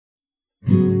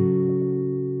Greenland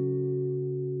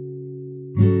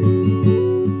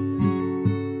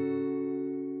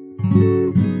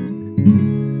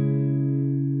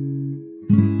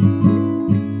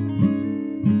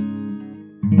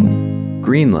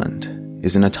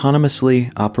is an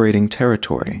autonomously operating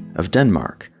territory of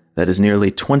Denmark that is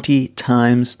nearly 20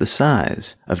 times the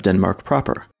size of Denmark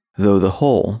proper, though the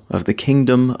whole of the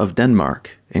Kingdom of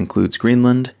Denmark includes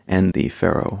Greenland and the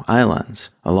Faroe Islands,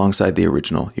 alongside the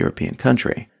original European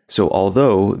country. So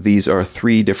although these are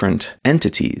three different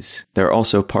entities, they're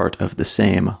also part of the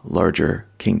same larger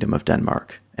Kingdom of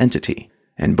Denmark entity.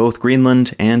 And both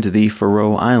Greenland and the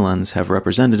Faroe Islands have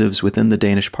representatives within the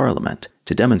Danish parliament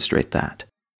to demonstrate that.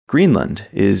 Greenland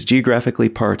is geographically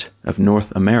part of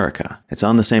North America. It's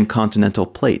on the same continental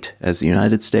plate as the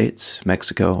United States,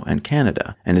 Mexico, and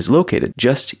Canada, and is located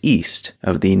just east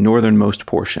of the northernmost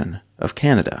portion of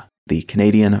Canada, the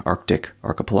Canadian Arctic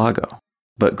archipelago.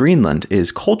 But Greenland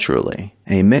is culturally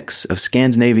a mix of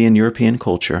Scandinavian European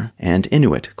culture and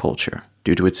Inuit culture,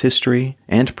 due to its history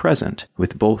and present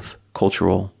with both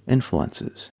cultural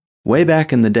influences. Way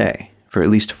back in the day, for at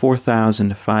least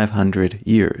 4,500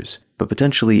 years, but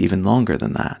potentially even longer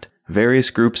than that,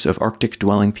 various groups of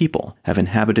Arctic-dwelling people have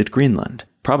inhabited Greenland,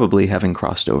 probably having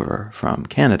crossed over from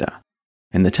Canada.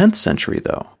 In the 10th century,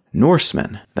 though,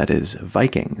 Norsemen, that is,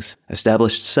 Vikings,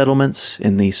 established settlements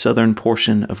in the southern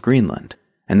portion of Greenland,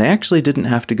 and they actually didn't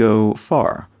have to go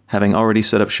far, having already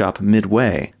set up shop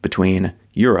midway between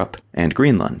Europe and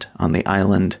Greenland on the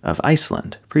island of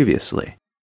Iceland previously.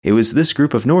 It was this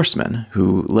group of Norsemen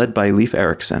who, led by Leif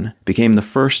Erikson, became the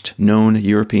first known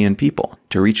European people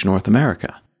to reach North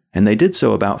America, and they did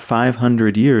so about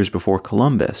 500 years before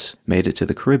Columbus made it to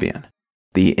the Caribbean.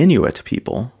 The Inuit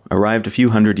people arrived a few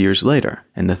hundred years later,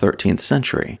 in the 13th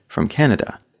century, from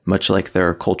Canada, much like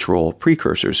their cultural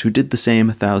precursors who did the same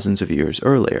thousands of years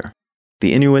earlier.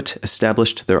 The Inuit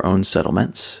established their own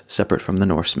settlements, separate from the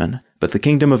Norsemen, but the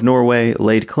Kingdom of Norway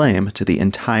laid claim to the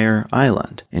entire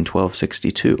island in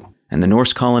 1262, and the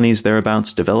Norse colonies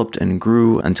thereabouts developed and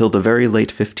grew until the very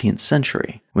late 15th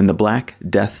century, when the Black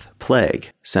Death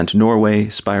Plague sent Norway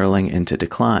spiraling into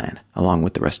decline, along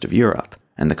with the rest of Europe,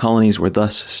 and the colonies were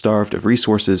thus starved of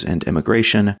resources and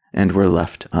immigration, and were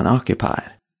left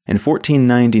unoccupied. In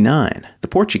 1499, the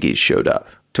Portuguese showed up,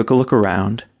 took a look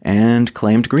around, and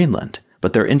claimed Greenland,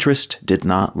 but their interest did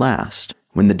not last.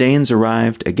 When the Danes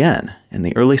arrived again in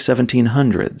the early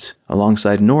 1700s,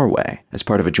 alongside Norway as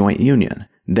part of a joint union,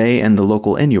 they and the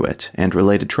local Inuit and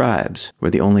related tribes were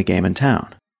the only game in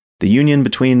town. The union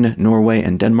between Norway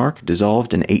and Denmark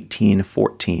dissolved in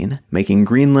 1814, making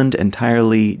Greenland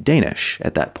entirely Danish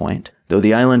at that point, though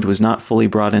the island was not fully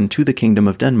brought into the Kingdom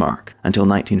of Denmark until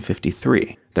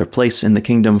 1953, their place in the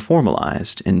kingdom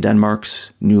formalized in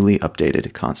Denmark's newly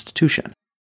updated constitution.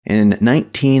 In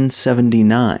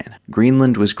 1979,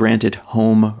 Greenland was granted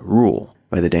home rule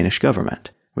by the Danish government,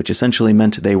 which essentially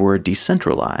meant they were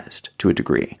decentralized to a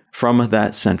degree from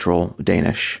that central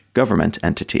Danish government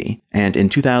entity, and in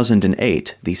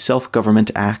 2008, the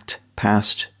Self-Government Act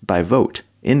passed by vote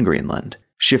in Greenland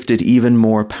shifted even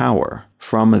more power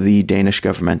from the Danish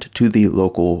government to the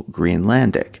local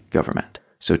Greenlandic government.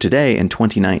 So today, in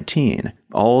 2019,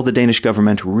 all the Danish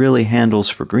government really handles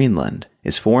for Greenland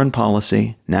is foreign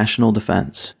policy, national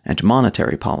defense, and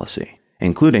monetary policy,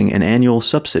 including an annual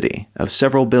subsidy of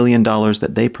several $billions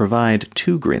that they provide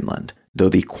to Greenland, though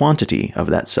the quantity of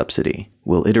that subsidy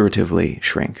will iteratively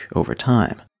shrink over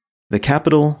time. The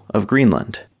capital of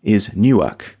Greenland is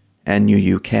Nuuk,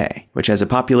 N-U-U-K, which has a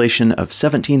population of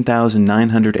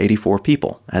 17,984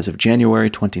 people as of January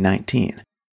 2019.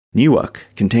 Nuuk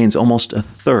contains almost a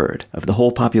third of the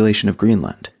whole population of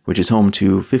Greenland, which is home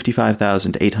to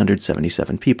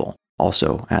 55,877 people,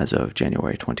 also as of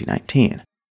January 2019.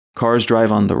 Cars drive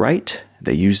on the right,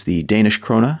 they use the Danish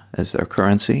krone as their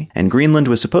currency, and Greenland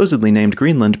was supposedly named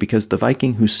Greenland because the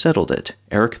Viking who settled it,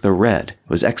 Eric the Red,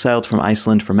 was exiled from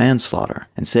Iceland for manslaughter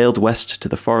and sailed west to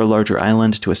the far larger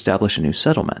island to establish a new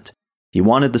settlement. He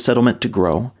wanted the settlement to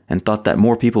grow and thought that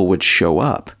more people would show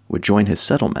up, would join his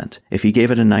settlement, if he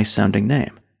gave it a nice-sounding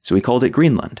name. So he called it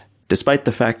Greenland, despite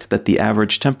the fact that the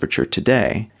average temperature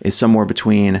today is somewhere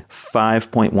between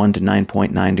 5.1 to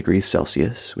 9.9 degrees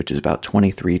Celsius, which is about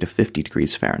 23 to 50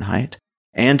 degrees Fahrenheit,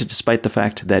 and despite the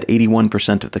fact that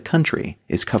 81% of the country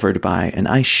is covered by an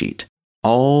ice sheet.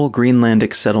 All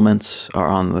Greenlandic settlements are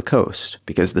on the coast,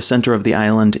 because the center of the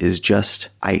island is just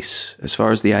ice, as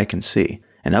far as the eye can see.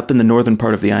 And up in the northern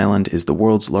part of the island is the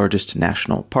world's largest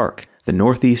national park, the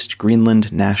Northeast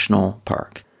Greenland National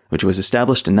Park, which was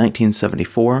established in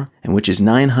 1974 and which is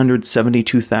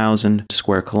 972,000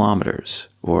 square kilometers,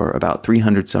 or about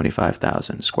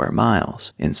 375,000 square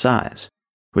miles, in size,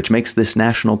 which makes this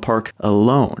national park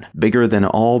alone bigger than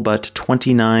all but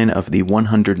 29 of the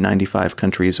 195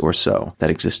 countries or so that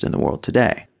exist in the world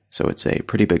today. So it's a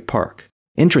pretty big park.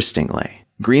 Interestingly,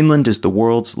 Greenland is the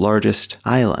world's largest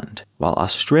island, while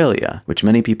Australia, which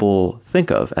many people think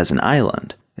of as an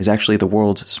island, is actually the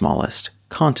world's smallest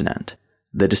continent.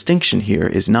 The distinction here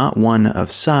is not one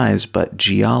of size, but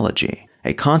geology.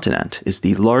 A continent is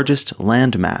the largest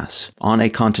landmass on a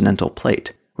continental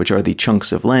plate, which are the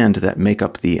chunks of land that make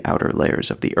up the outer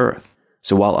layers of the Earth.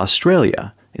 So while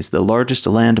Australia is the largest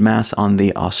landmass on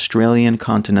the Australian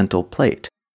continental plate,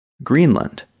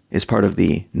 Greenland is part of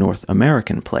the North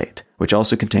American plate, which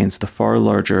also contains the far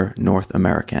larger North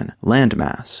American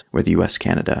landmass, where the US,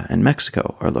 Canada, and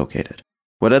Mexico are located.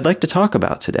 What I'd like to talk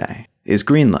about today is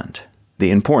Greenland, the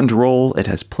important role it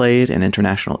has played in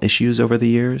international issues over the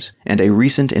years, and a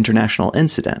recent international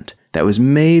incident that was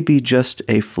maybe just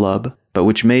a flub, but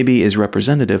which maybe is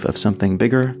representative of something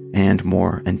bigger and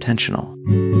more intentional.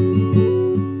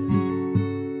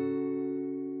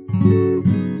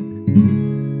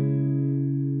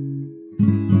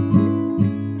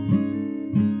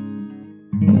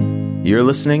 You're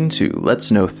listening to Let's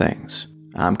Know Things.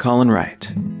 I'm Colin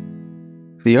Wright.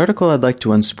 The article I'd like to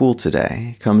unspool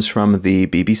today comes from the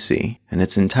BBC, and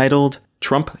it's entitled,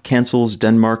 "Trump Cancels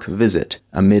Denmark Visit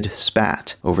Amid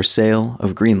Spat Over Sale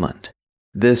of Greenland."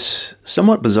 This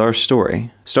somewhat bizarre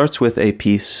story starts with a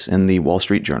piece in the Wall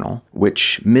Street Journal,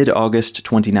 which mid-August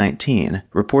 2019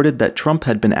 reported that Trump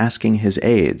had been asking his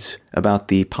aides about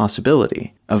the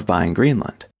possibility of buying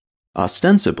Greenland,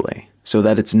 ostensibly so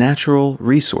that its natural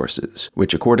resources,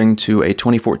 which according to a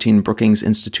 2014 Brookings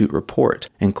Institute report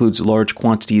includes large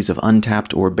quantities of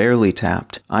untapped or barely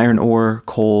tapped iron ore,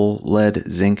 coal, lead,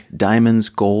 zinc, diamonds,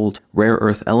 gold, rare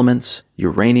earth elements,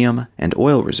 uranium, and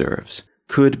oil reserves,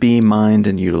 could be mined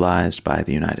and utilized by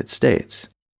the United States.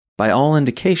 By all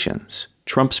indications,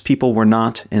 Trump's people were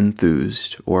not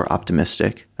enthused or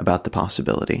optimistic about the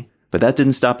possibility, but that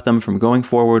didn't stop them from going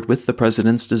forward with the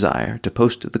president's desire to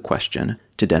post the question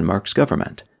to Denmark's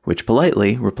government, which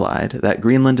politely replied that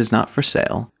Greenland is not for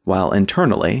sale, while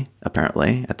internally,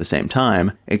 apparently at the same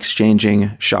time,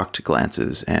 exchanging shocked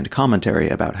glances and commentary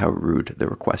about how rude the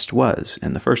request was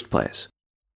in the first place.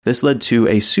 This led to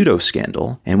a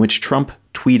pseudo-scandal in which Trump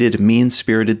tweeted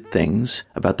mean-spirited things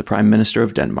about the Prime Minister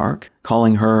of Denmark,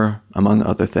 calling her, among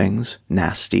other things,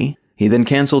 nasty. He then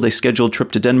canceled a scheduled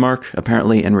trip to Denmark,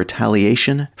 apparently in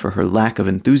retaliation for her lack of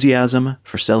enthusiasm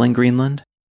for selling Greenland.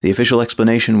 The official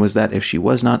explanation was that if she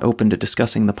was not open to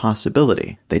discussing the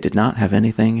possibility, they did not have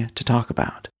anything to talk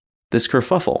about. This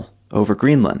kerfuffle over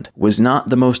Greenland was not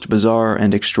the most bizarre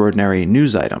and extraordinary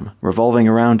news item revolving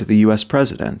around the US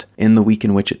president in the week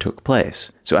in which it took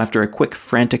place. So after a quick,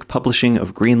 frantic publishing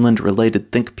of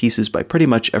Greenland-related think pieces by pretty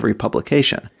much every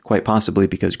publication, quite possibly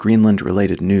because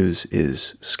Greenland-related news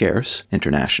is scarce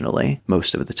internationally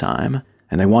most of the time,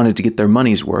 and they wanted to get their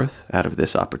money's worth out of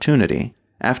this opportunity,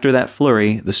 after that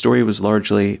flurry, the story was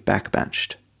largely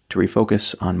backbenched to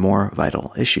refocus on more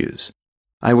vital issues.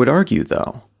 I would argue,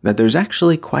 though, that there's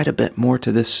actually quite a bit more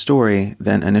to this story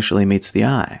than initially meets the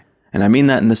eye. And I mean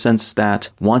that in the sense that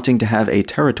wanting to have a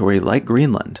territory like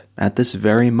Greenland at this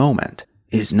very moment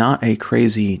is not a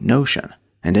crazy notion.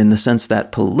 And in the sense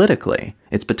that politically,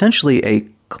 it's potentially a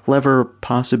clever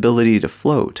possibility to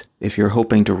float if you're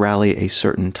hoping to rally a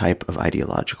certain type of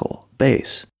ideological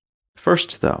base.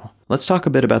 First, though, let's talk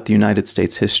a bit about the United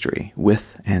States' history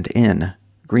with and in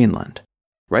Greenland.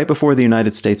 Right before the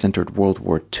United States entered World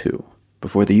War II,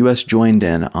 before the U.S. joined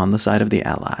in on the side of the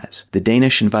Allies, the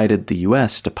Danish invited the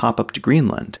U.S. to pop up to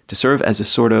Greenland to serve as a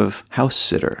sort of house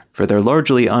sitter for their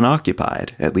largely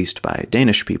unoccupied, at least by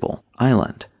Danish people,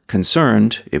 island.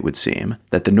 Concerned, it would seem,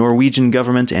 that the Norwegian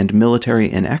government and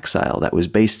military in exile that was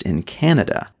based in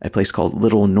Canada, a place called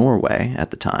Little Norway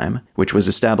at the time, which was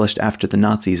established after the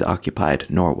Nazis occupied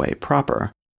Norway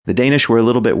proper, the Danish were a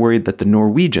little bit worried that the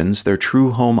Norwegians, their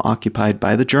true home occupied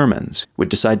by the Germans, would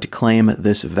decide to claim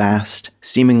this vast,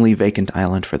 seemingly vacant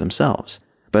island for themselves,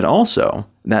 but also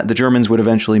that the Germans would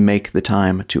eventually make the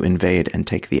time to invade and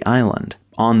take the island,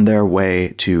 on their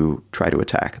way to try to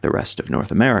attack the rest of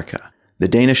North America. The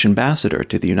Danish ambassador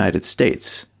to the United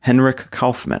States, Henrik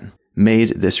Kaufmann,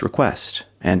 made this request,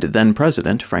 and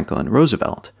then-President Franklin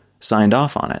Roosevelt signed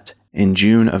off on it in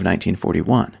June of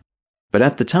 1941. But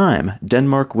at the time,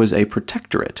 Denmark was a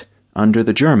protectorate under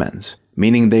the Germans,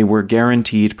 meaning they were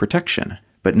guaranteed protection,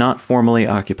 but not formally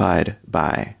occupied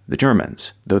by the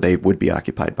Germans, though they would be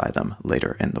occupied by them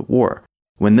later in the war.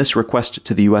 When this request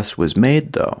to the U.S. was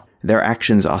made, though, their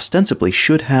actions ostensibly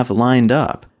should have lined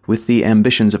up with the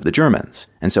ambitions of the Germans,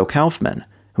 and so Kaufmann,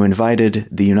 who invited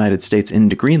the United States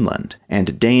into Greenland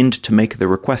and deigned to make the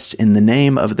request in the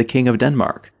name of the King of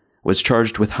Denmark, was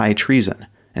charged with high treason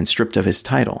and stripped of his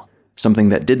title, something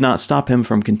that did not stop him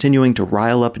from continuing to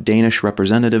rile up Danish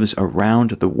representatives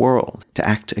around the world to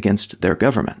act against their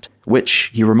government, which,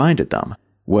 he reminded them,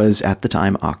 was at the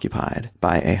time occupied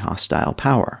by a hostile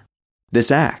power.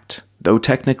 This act, though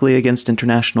technically against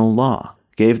international law,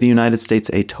 gave the United States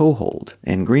a toehold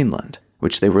in Greenland,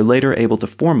 which they were later able to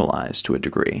formalize to a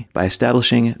degree by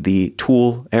establishing the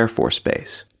Thule Air Force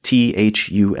Base,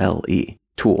 Thule,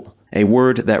 Thule, a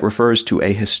word that refers to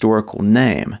a historical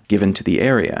name given to the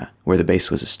area where the base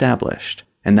was established,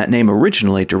 and that name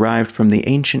originally derived from the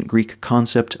ancient Greek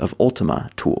concept of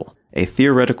Ultima Thule, a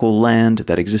theoretical land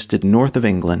that existed north of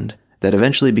England that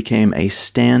eventually became a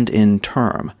stand-in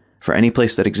term for any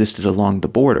place that existed along the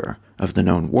border of the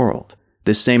known world.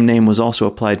 This same name was also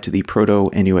applied to the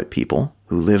Proto-Inuit people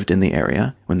who lived in the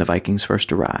area when the Vikings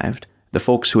first arrived, the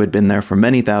folks who had been there for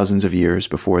many thousands of years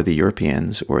before the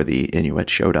Europeans or the Inuit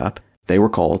showed up. They were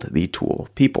called the Thule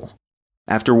people.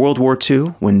 After World War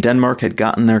II, when Denmark had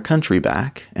gotten their country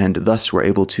back, and thus were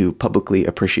able to publicly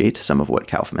appreciate some of what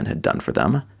Kaufmann had done for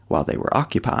them while they were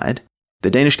occupied, the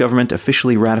Danish government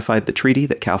officially ratified the treaty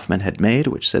that Kaufmann had made,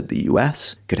 which said the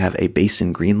U.S. could have a base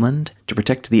in Greenland to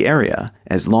protect the area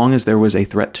as long as there was a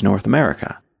threat to North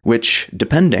America, which,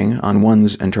 depending on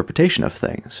one's interpretation of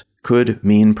things, could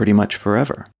mean pretty much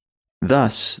forever.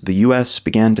 Thus, the U.S.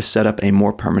 began to set up a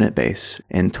more permanent base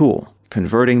in Thule,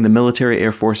 converting the military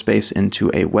Air Force Base into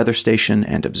a weather station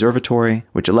and observatory,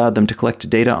 which allowed them to collect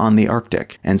data on the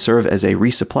Arctic and serve as a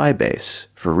resupply base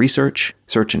for research,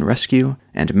 search and rescue,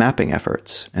 and mapping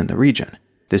efforts in the region.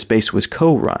 This base was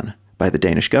co-run by the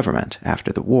Danish government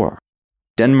after the war.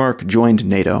 Denmark joined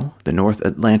NATO, the North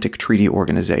Atlantic Treaty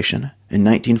Organization, in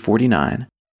 1949,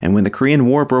 and when the Korean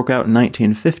War broke out in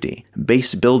 1950,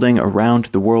 base building around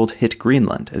the world hit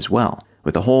Greenland as well,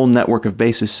 with a whole network of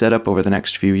bases set up over the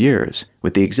next few years,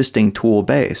 with the existing Thule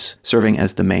base serving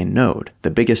as the main node, the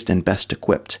biggest and best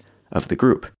equipped of the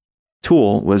group.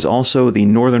 Thule was also the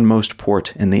northernmost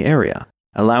port in the area,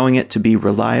 allowing it to be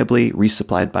reliably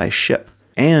resupplied by ship,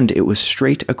 and it was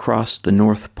straight across the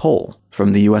North Pole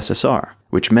from the USSR,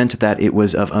 which meant that it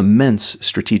was of immense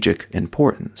strategic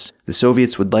importance. The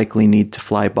Soviets would likely need to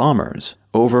fly bombers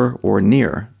over or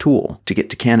near Thule to get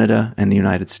to Canada and the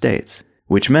United States,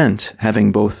 which meant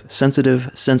having both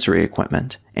sensitive sensory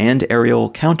equipment and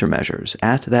aerial countermeasures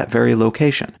at that very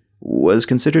location was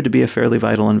considered to be a fairly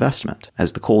vital investment,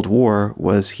 as the Cold War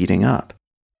was heating up.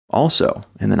 Also,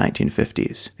 in the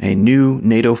 1950s, a new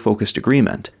NATO-focused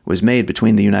agreement was made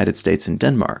between the United States and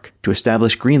Denmark to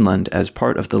establish Greenland as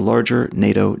part of the larger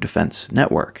NATO defense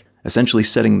network, essentially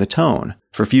setting the tone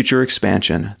for future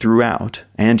expansion throughout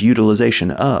and utilization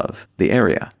of the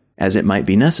area, as it might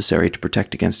be necessary to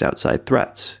protect against outside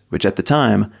threats, which at the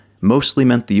time mostly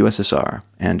meant the USSR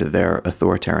and their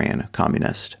authoritarian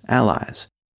communist allies.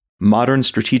 Modern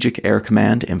strategic air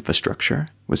command infrastructure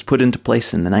was put into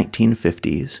place in the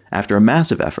 1950s after a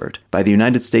massive effort by the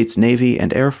United States Navy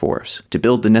and Air Force to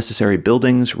build the necessary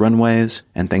buildings, runways,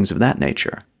 and things of that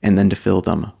nature, and then to fill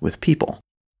them with people.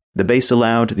 The base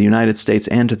allowed the United States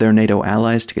and their NATO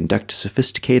allies to conduct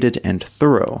sophisticated and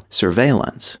thorough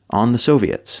surveillance on the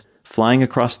Soviets, flying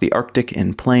across the Arctic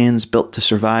in planes built to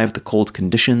survive the cold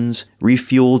conditions,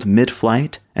 refueled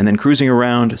mid-flight, and then cruising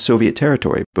around Soviet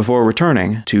territory before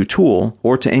returning to Thule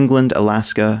or to England,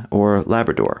 Alaska, or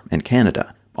Labrador in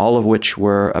Canada, all of which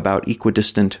were about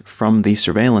equidistant from the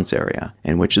surveillance area,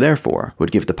 and which therefore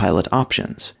would give the pilot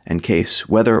options in case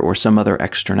weather or some other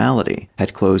externality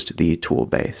had closed the Thule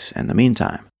base in the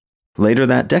meantime. Later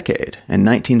that decade, in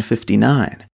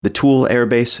 1959, the Thule Air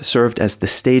Base served as the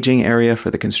staging area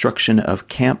for the construction of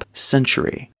Camp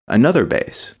Century, another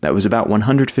base that was about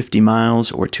 150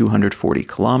 miles or 240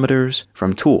 kilometers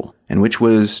from Thule, and which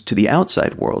was, to the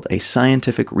outside world, a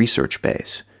scientific research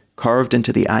base, carved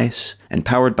into the ice and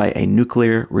powered by a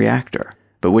nuclear reactor,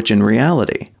 but which in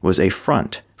reality was a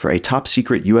front for a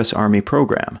top-secret U.S. Army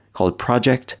program called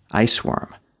Project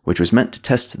Iceworm, which was meant to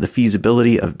test the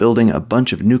feasibility of building a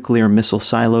bunch of nuclear missile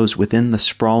silos within the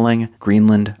sprawling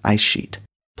Greenland ice sheet.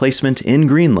 Placement in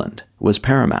Greenland was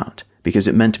paramount, because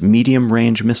it meant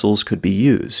medium-range missiles could be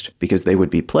used, because they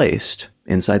would be placed,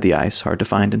 inside the ice, hard to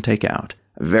find and take out,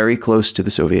 very close to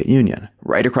the Soviet Union,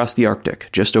 right across the Arctic,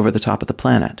 just over the top of the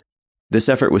planet. This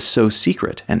effort was so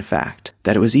secret, in fact,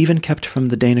 that it was even kept from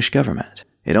the Danish government.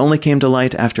 It only came to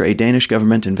light after a Danish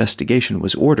government investigation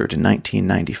was ordered in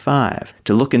 1995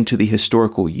 to look into the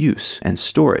historical use and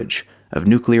storage of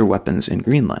nuclear weapons in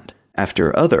Greenland,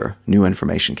 after other new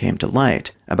information came to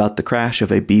light about the crash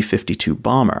of a B-52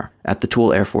 bomber at the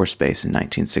Toul Air Force Base in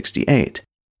 1968.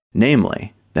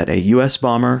 Namely, that a U.S.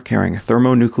 bomber carrying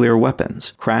thermonuclear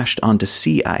weapons crashed onto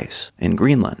sea ice in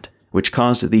Greenland, which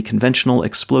caused the conventional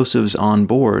explosives on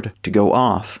board to go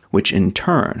off, which in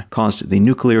turn caused the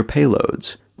nuclear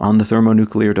payloads on the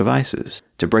thermonuclear devices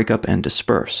to break up and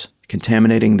disperse,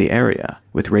 contaminating the area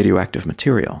with radioactive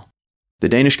material. The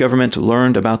Danish government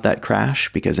learned about that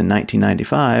crash because in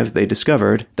 1995 they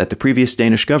discovered that the previous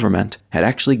Danish government had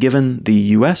actually given the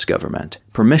US government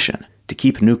permission to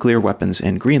keep nuclear weapons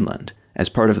in Greenland as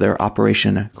part of their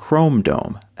Operation Chrome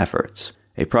Dome efforts,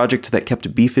 a project that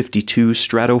kept B-52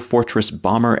 Stratofortress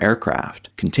bomber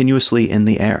aircraft continuously in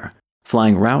the air,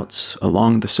 flying routes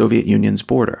along the Soviet Union's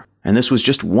border. And this was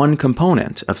just one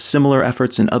component of similar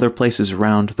efforts in other places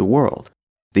around the world.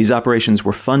 These operations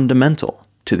were fundamental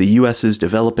to the US's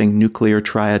developing nuclear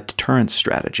triad deterrence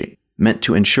strategy, meant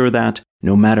to ensure that,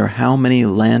 no matter how many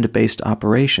land-based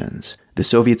operations the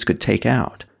Soviets could take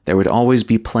out, there would always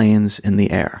be planes in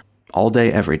the air, all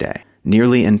day, every day,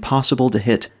 nearly impossible to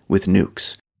hit with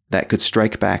nukes, that could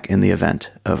strike back in the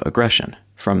event of aggression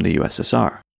from the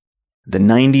USSR. The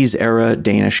 90s-era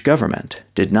Danish government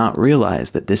did not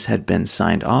realize that this had been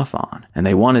signed off on, and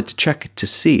they wanted to check to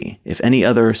see if any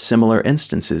other similar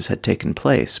instances had taken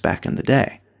place back in the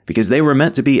day, because they were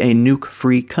meant to be a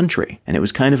nuke-free country, and it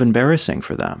was kind of embarrassing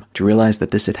for them to realize that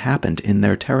this had happened in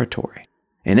their territory.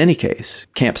 In any case,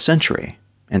 Camp Century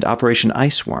and Operation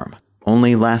Iceworm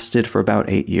only lasted for about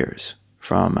 8 years,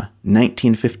 from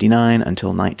 1959 until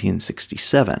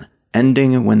 1967,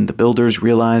 ending when the builders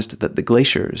realized that the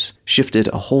glaciers shifted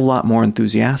a whole lot more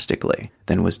enthusiastically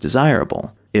than was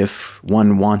desirable if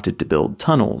one wanted to build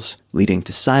tunnels leading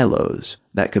to silos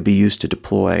that could be used to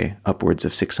deploy upwards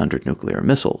of 600 nuclear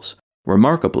missiles.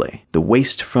 Remarkably, the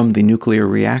waste from the nuclear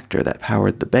reactor that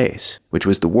powered the base, which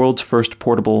was the world's first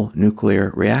portable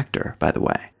nuclear reactor, by the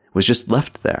way, was just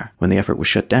left there when the effort was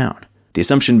shut down, the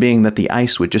assumption being that the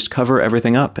ice would just cover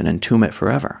everything up and entomb it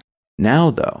forever.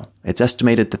 Now, though, it's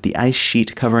estimated that the ice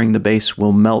sheet covering the base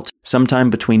will melt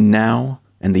sometime between now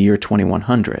and the year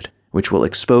 2100, which will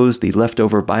expose the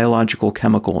leftover biological,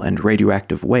 chemical, and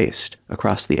radioactive waste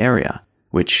across the area,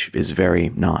 which is very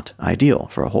not ideal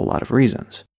for a whole lot of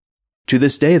reasons. To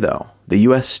this day, though, the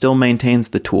US still maintains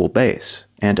the Toul base,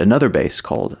 and another base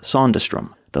called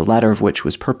Sandestrom, the latter of which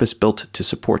was purpose-built to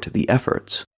support the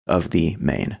efforts of the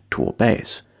main Toul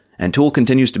base. And Toul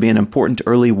continues to be an important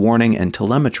early warning and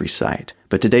telemetry site,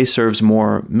 but today serves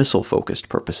more missile-focused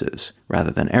purposes rather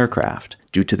than aircraft,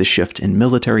 due to the shift in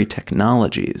military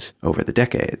technologies over the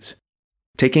decades.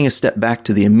 Taking a step back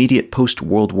to the immediate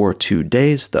post-World War II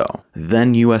days, though,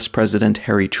 then U.S. President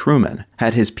Harry Truman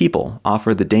had his people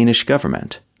offer the Danish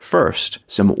government, first,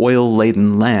 some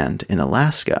oil-laden land in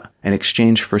Alaska in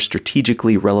exchange for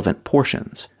strategically relevant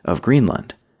portions of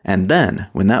Greenland. And then,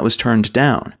 when that was turned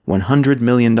down, $100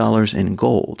 million in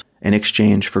gold in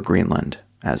exchange for Greenland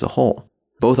as a whole.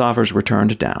 Both offers were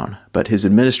turned down, but his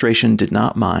administration did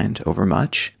not mind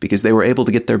overmuch because they were able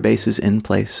to get their bases in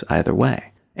place either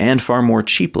way, and far more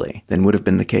cheaply than would have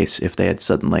been the case if they had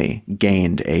suddenly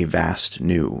gained a vast,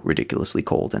 new, ridiculously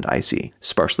cold and icy,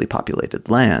 sparsely populated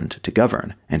land to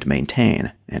govern and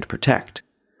maintain and protect.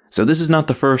 So this is not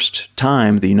the first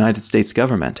time the United States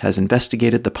government has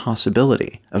investigated the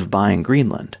possibility of buying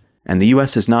Greenland, and the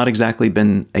U.S. has not exactly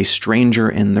been a stranger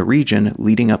in the region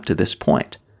leading up to this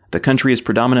point. The country is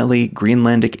predominantly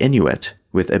Greenlandic Inuit,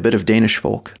 with a bit of Danish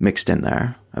folk mixed in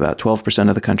there. About 12%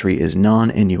 of the country is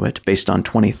non-Inuit based on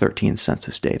 2013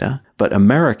 census data, but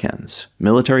Americans,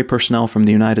 military personnel from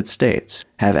the United States,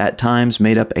 have at times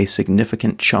made up a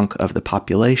significant chunk of the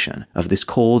population of this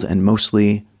cold and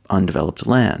mostly undeveloped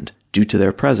land due to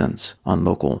their presence on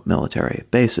local military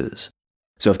bases.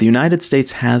 So if the United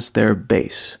States has their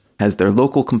base, has their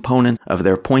local component of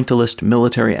their pointillist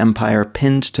military empire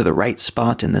pinned to the right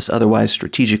spot in this otherwise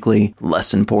strategically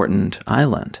less important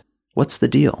island, what's the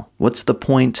deal? What's the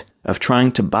point of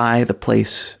trying to buy the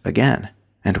place again?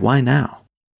 And why now?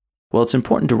 Well, it's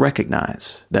important to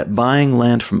recognize that buying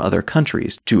land from other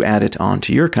countries to add it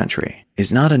onto your country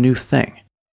is not a new thing.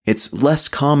 It's less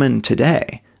common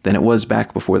today than it was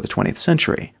back before the 20th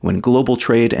century, when global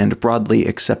trade and broadly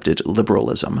accepted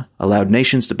liberalism allowed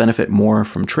nations to benefit more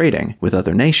from trading with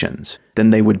other nations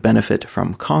than they would benefit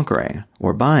from conquering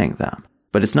or buying them.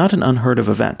 But it's not an unheard of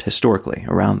event historically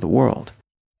around the world.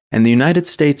 And the United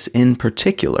States in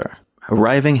particular,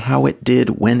 arriving how it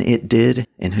did when it did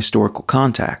in historical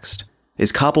context,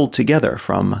 is cobbled together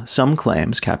from some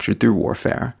claims captured through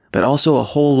warfare, but also a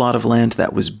whole lot of land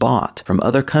that was bought from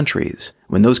other countries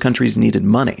when those countries needed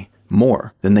money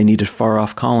more than they needed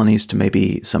far-off colonies to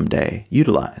maybe someday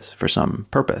utilize for some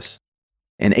purpose.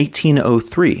 In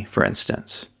 1803, for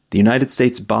instance, the United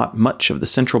States bought much of the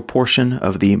central portion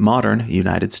of the modern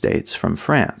United States from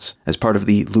France as part of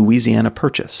the Louisiana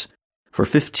Purchase. For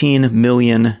 $15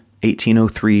 million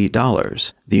 1803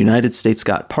 dollars, the United States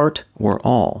got part or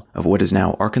all of what is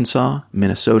now Arkansas,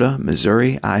 Minnesota,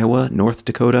 Missouri, Iowa, North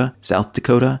Dakota, South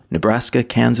Dakota, Nebraska,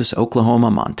 Kansas, Oklahoma,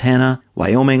 Montana,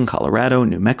 Wyoming, Colorado,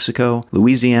 New Mexico,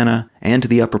 Louisiana, and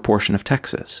the upper portion of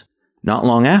Texas. Not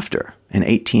long after, in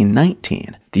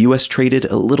 1819, the U.S. traded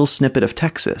a little snippet of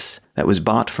Texas that was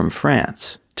bought from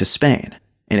France to Spain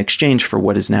in exchange for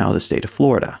what is now the state of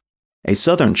Florida. A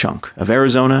southern chunk of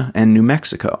Arizona and New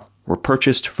Mexico were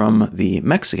purchased from the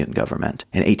Mexican government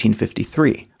in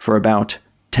 1853 for about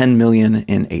 $10 million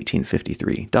in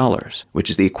 1853 dollars, which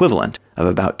is the equivalent of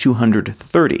about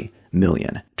 $230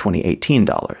 million 2018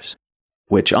 dollars,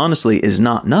 which honestly is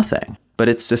not nothing, but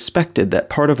it's suspected that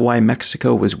part of why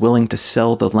Mexico was willing to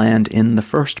sell the land in the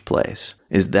first place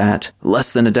is that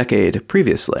less than a decade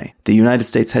previously, the United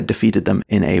States had defeated them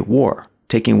in a war,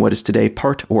 taking what is today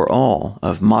part or all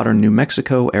of modern New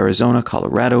Mexico, Arizona,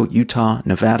 Colorado, Utah,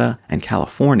 Nevada, and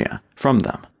California from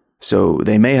them. So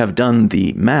they may have done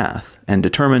the math and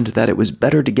determined that it was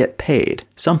better to get paid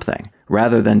something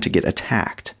rather than to get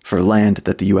attacked for land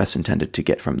that the U.S. intended to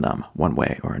get from them one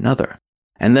way or another.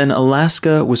 And then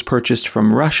Alaska was purchased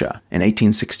from Russia in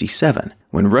 1867,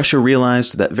 when Russia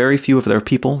realized that very few of their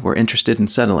people were interested in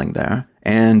settling there,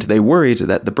 and they worried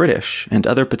that the British and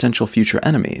other potential future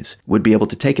enemies would be able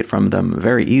to take it from them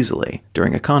very easily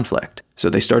during a conflict, so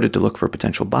they started to look for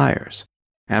potential buyers.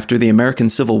 After the American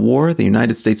Civil War, the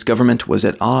United States government was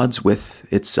at odds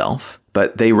with itself,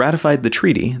 but they ratified the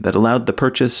treaty that allowed the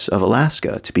purchase of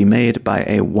Alaska to be made by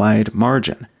a wide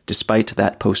margin, despite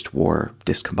that post-war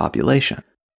discombobulation.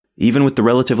 Even with the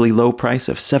relatively low price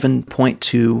of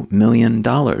 $7.2 million,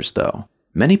 though,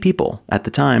 many people at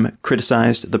the time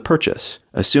criticized the purchase,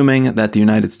 assuming that the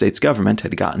United States government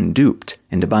had gotten duped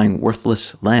into buying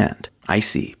worthless land,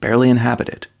 icy, barely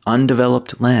inhabited,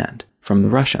 undeveloped land from the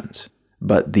Russians.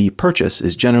 But the purchase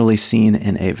is generally seen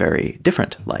in a very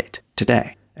different light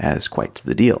today, as quite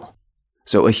the deal.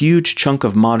 So a huge chunk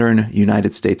of modern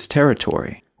United States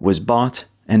territory was bought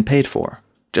and paid for,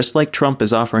 just like Trump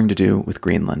is offering to do with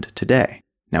Greenland today.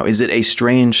 Now, is it a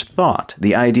strange thought,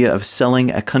 the idea of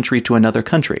selling a country to another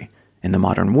country in the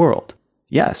modern world?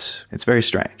 Yes, it's very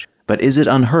strange. But is it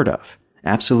unheard of?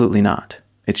 Absolutely not.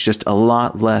 It's just a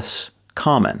lot less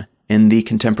common in the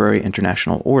contemporary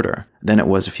international order than it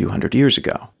was a few hundred years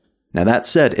ago. Now, that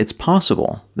said, it's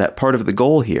possible that part of the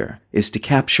goal here is to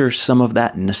capture some of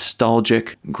that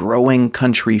nostalgic, growing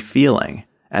country feeling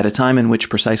at a time in which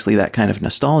precisely that kind of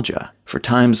nostalgia, for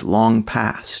times long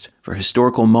past, for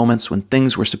historical moments when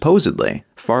things were supposedly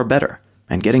far better,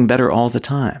 and getting better all the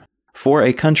time, for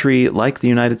a country like the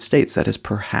United States that has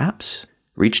perhaps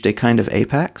reached a kind of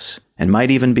apex, and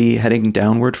might even be heading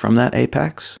downward from that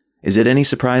apex, is it any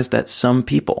surprise that some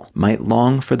people might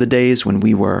long for the days when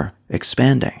we were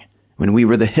expanding, when we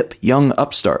were the hip young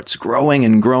upstarts, growing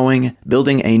and growing,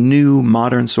 building a new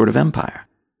modern sort of empire?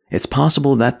 It's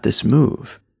possible that this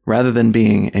move, rather than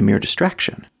being a mere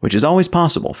distraction, which is always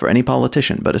possible for any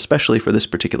politician, but especially for this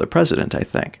particular president, I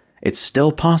think, it's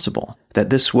still possible that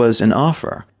this was an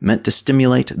offer meant to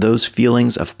stimulate those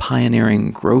feelings of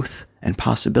pioneering growth and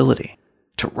possibility,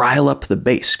 to rile up the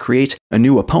base, create a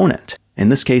new opponent, in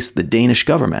this case the Danish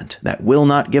government, that will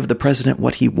not give the president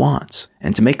what he wants,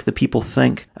 and to make the people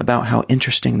think about how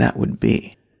interesting that would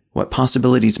be, what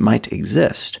possibilities might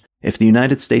exist if the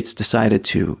United States decided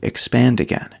to expand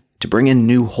again, to bring in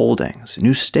new holdings,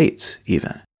 new states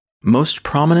even. Most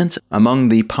prominent among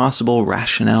the possible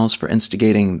rationales for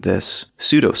instigating this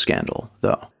pseudo-scandal,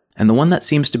 though, and the one that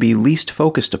seems to be least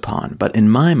focused upon, but in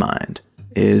my mind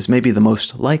is maybe the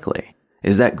most likely,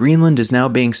 is that Greenland is now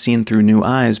being seen through new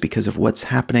eyes because of what's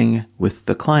happening with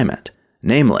the climate.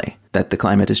 Namely, that the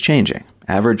climate is changing.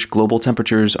 Average global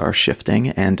temperatures are shifting,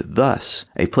 and thus,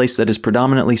 a place that is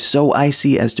predominantly so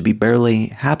icy as to be barely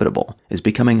habitable is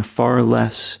becoming far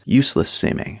less useless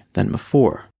seeming than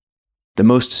before. The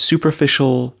most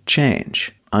superficial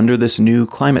change under this new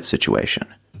climate situation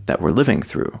that we're living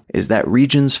through is that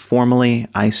regions formerly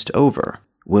iced over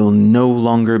will no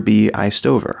longer be iced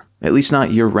over, at least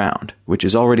not year-round, which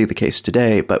is already the case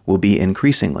today, but will be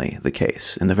increasingly the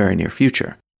case in the very near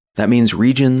future. That means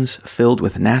regions filled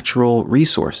with natural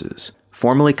resources,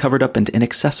 formerly covered up and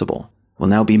inaccessible, will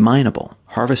now be mineable,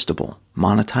 harvestable,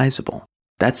 monetizable.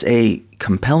 That's a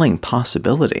compelling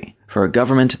possibility for a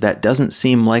government that doesn't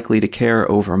seem likely to care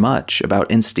overmuch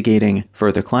about instigating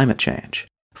further climate change.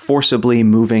 forcibly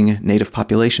moving native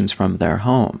populations from their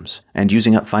homes and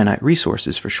using up finite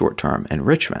resources for short-term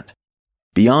enrichment.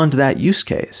 Beyond that use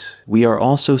case, we are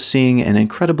also seeing an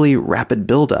incredibly rapid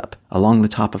buildup along the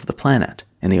top of the planet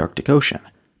in the Arctic Ocean,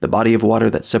 the body of water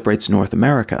that separates North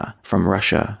America from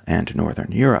Russia and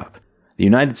Northern Europe. The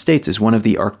United States is one of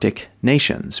the Arctic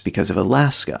nations because of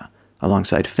Alaska,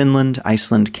 alongside Finland,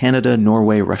 Iceland, Canada,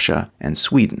 Norway, Russia, and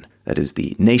Sweden. That is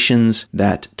the nations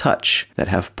that touch, that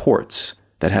have ports,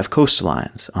 that have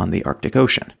coastlines on the Arctic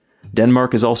Ocean.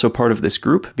 Denmark is also part of this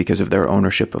group because of their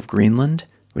ownership of Greenland,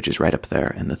 which is right up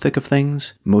there in the thick of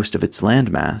things, most of its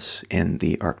landmass in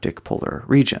the Arctic polar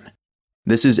region.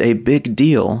 This is a big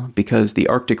deal because the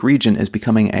Arctic region is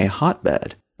becoming a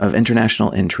hotbed of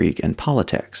international intrigue and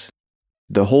politics.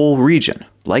 The whole region,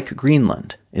 like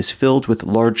Greenland, is filled with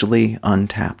largely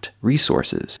untapped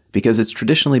resources because it's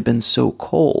traditionally been so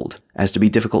cold as to be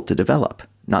difficult to develop,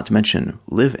 not to mention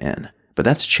live in. But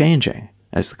that's changing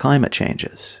as the climate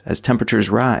changes, as temperatures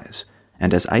rise,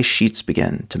 and as ice sheets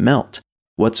begin to melt.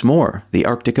 What's more, the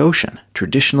Arctic Ocean,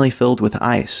 traditionally filled with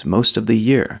ice most of the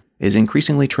year, is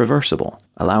increasingly traversable,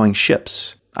 allowing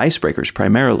ships, icebreakers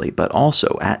primarily, but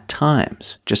also, at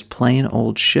times, just plain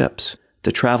old ships,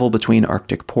 to travel between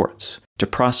Arctic ports, to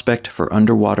prospect for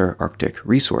underwater Arctic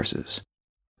resources.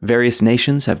 Various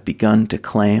nations have begun to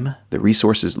claim the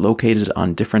resources located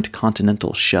on different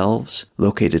continental shelves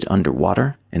located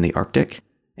underwater in the Arctic.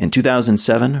 In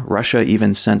 2007, Russia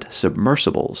even sent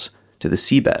submersibles to the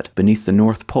seabed beneath the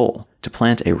North Pole to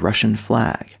plant a Russian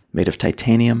flag made of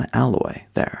titanium alloy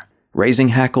there, raising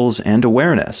hackles and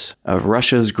awareness of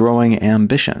Russia's growing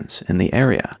ambitions in the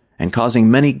area, and causing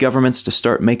many governments to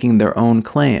start making their own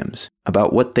claims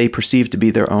about what they perceive to be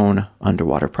their own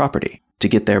underwater property, to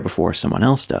get there before someone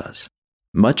else does.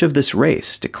 Much of this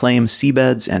race to claim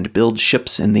seabeds and build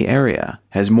ships in the area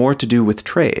has more to do with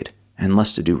trade and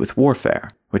less to do with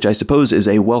warfare, which I suppose is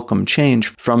a welcome change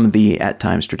from the at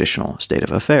times traditional state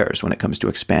of affairs when it comes to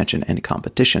expansion and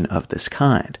competition of this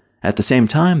kind. At the same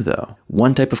time, though,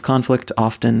 one type of conflict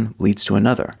often leads to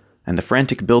another, and the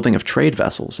frantic building of trade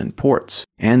vessels in ports,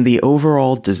 and the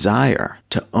overall desire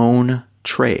to own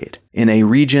trade in a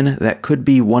region that could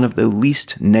be one of the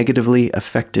least negatively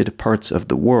affected parts of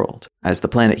the world as the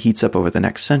planet heats up over the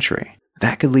next century,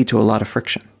 that could lead to a lot of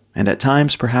friction, and at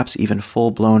times perhaps even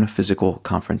full-blown physical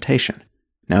confrontation.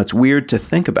 Now, it's weird to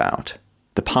think about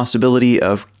the possibility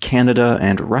of Canada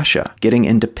and Russia getting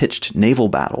into pitched naval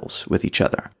battles with each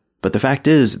other. But the fact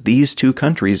is, these two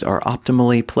countries are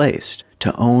optimally placed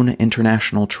to own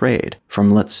international trade from,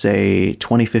 let's say,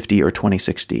 2050 or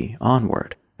 2060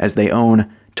 onward, as they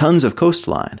own tons of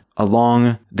coastline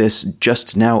along this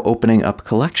just now opening up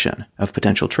collection of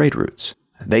potential trade routes.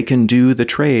 They can do the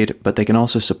trade, but they can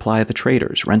also supply the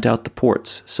traders, rent out the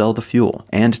ports, sell the fuel,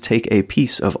 and take a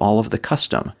piece of all of the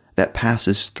custom that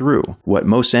passes through what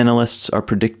most analysts are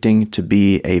predicting to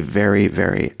be a very,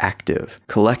 very active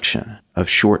collection of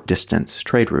short-distance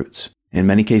trade routes, in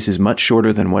many cases much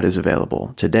shorter than what is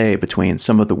available today between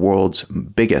some of the world's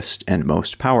biggest and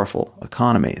most powerful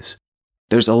economies.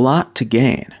 There's a lot to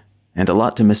gain and a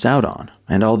lot to miss out on,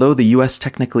 and although the U.S.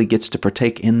 technically gets to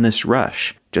partake in this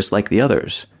rush, just like the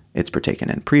others it's partaken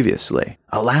in previously,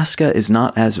 Alaska is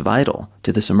not as vital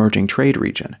to this emerging trade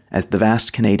region as the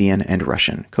vast Canadian and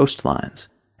Russian coastlines,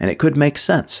 and it could make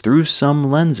sense through some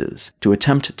lenses to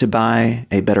attempt to buy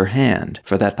a better hand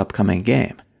for that upcoming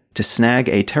game, to snag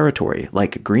a territory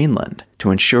like Greenland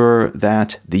to ensure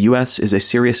that the U.S. is a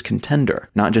serious contender,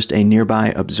 not just a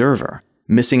nearby observer,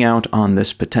 missing out on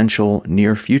this potential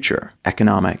near-future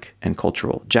economic and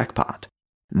cultural jackpot.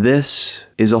 This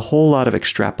is a whole lot of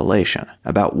extrapolation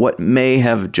about what may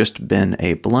have just been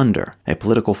a blunder, a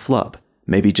political flub,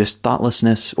 maybe just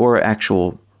thoughtlessness or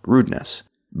actual rudeness.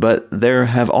 But there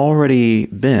have already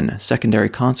been secondary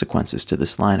consequences to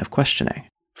this line of questioning,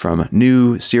 from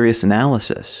new, serious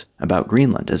analysis about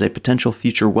Greenland as a potential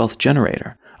future wealth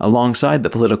generator, alongside the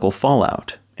political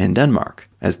fallout in Denmark,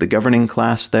 as the governing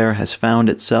class there has found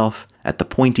itself at the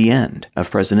pointy end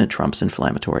of President Trump's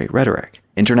inflammatory rhetoric.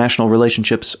 International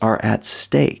relationships are at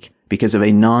stake because of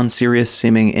a non-serious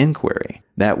seeming inquiry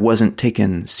that wasn't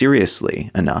taken seriously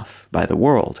enough by the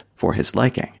world for his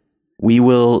liking. We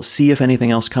will see if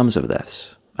anything else comes of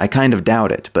this. I kind of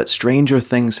doubt it, but stranger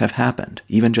things have happened,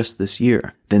 even just this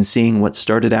year, than seeing what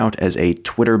started out as a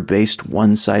Twitter-based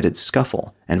one-sided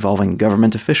scuffle involving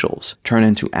government officials turn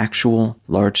into actual,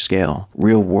 large-scale,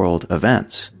 real-world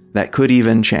events that could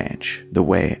even change the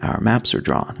way our maps are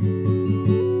drawn.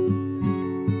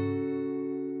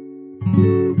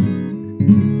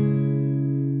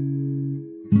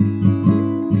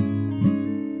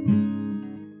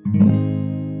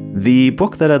 The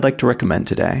book that I'd like to recommend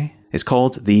today is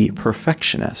called The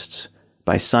Perfectionists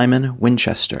by Simon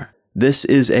Winchester. This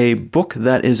is a book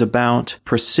that is about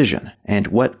precision and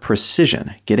what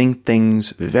precision, getting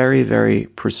things very, very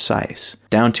precise,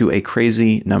 down to a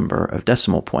crazy number of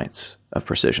decimal points of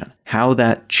precision, how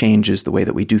that changes the way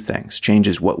that we do things,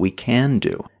 changes what we can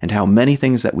do, and how many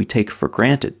things that we take for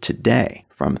granted today,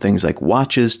 from things like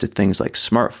watches to things like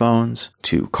smartphones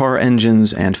to car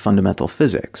engines and fundamental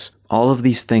physics, all of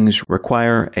these things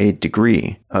require a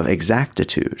degree of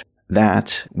exactitude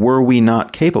that, were we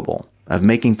not capable of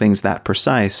making things that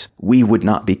precise, we would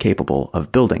not be capable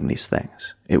of building these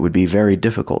things. It would be very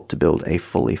difficult to build a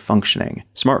fully functioning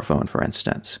smartphone, for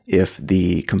instance, if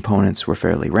the components were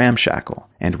fairly ramshackle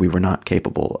and we were not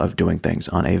capable of doing things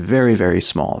on a very, very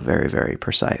small, very, very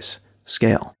precise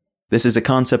scale. This is a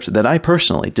concept that I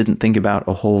personally didn't think about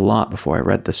a whole lot before I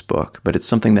read this book, but it's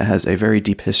something that has a very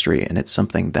deep history, and it's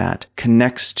something that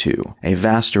connects to a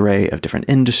vast array of different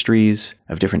industries,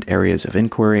 of different areas of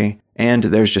inquiry, and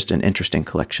there's just an interesting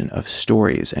collection of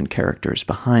stories and characters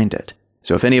behind it.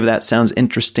 So if any of that sounds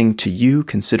interesting to you,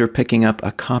 consider picking up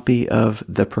a copy of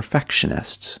The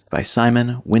Perfectionists by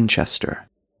Simon Winchester.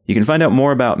 You can find out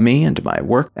more about me and my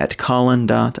work at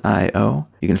Colin.io.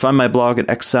 You can find my blog at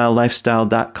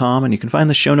exilelifestyle.com, and you can find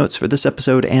the show notes for this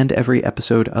episode and every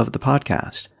episode of the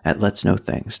podcast at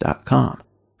letsknowthings.com.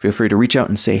 Feel free to reach out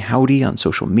and say howdy on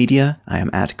social media. I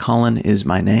am at Colin is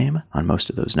my name on most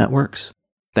of those networks.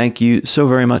 Thank you so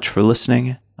very much for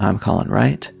listening. I'm Colin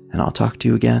Wright, and I'll talk to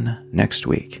you again next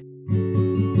week.